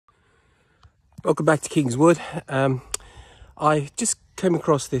Welcome back to Kingswood. I just came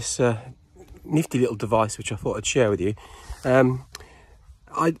across this nifty little device which I thought I'd share with you.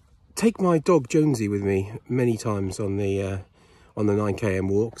 I take my dog Jonesy with me many times on the 9km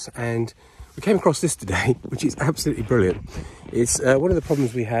walks, and we came across this today, which is absolutely brilliant. It's one of the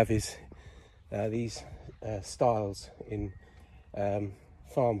problems we have is these stiles in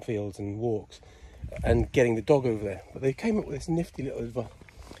farm fields and walks, and getting the dog over there. But they came up with this nifty little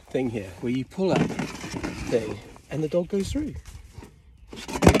thing here where you pull that thing and the dog goes through.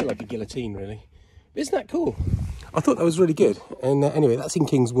 A bit like a guillotine, really. But isn't that cool? I thought that was really good. And anyway, that's in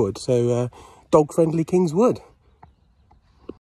Kingswood, so dog friendly Kingswood.